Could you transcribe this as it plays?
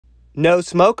No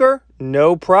smoker?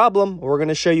 No problem. We're going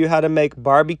to show you how to make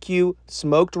barbecue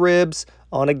smoked ribs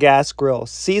on a gas grill.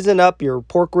 Season up your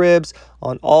pork ribs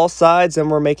on all sides, and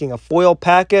we're making a foil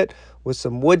packet with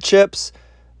some wood chips.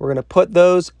 We're going to put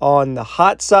those on the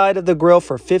hot side of the grill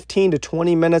for 15 to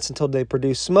 20 minutes until they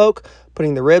produce smoke,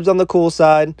 putting the ribs on the cool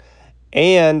side.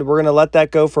 And we're going to let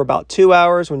that go for about 2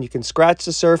 hours. When you can scratch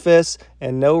the surface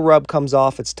and no rub comes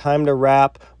off, it's time to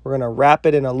wrap. We're going to wrap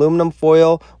it in aluminum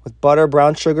foil with butter,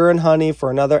 brown sugar, and honey for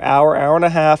another hour, hour and a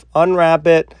half. Unwrap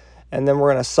it, and then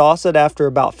we're going to sauce it after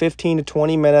about 15 to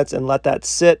 20 minutes and let that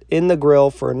sit in the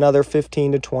grill for another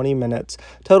 15 to 20 minutes.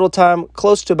 Total time,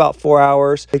 close to about 4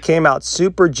 hours. It came out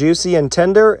super juicy and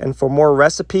tender, and for more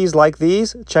recipes like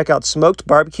these, check out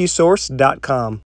smokedbarbecuesource.com.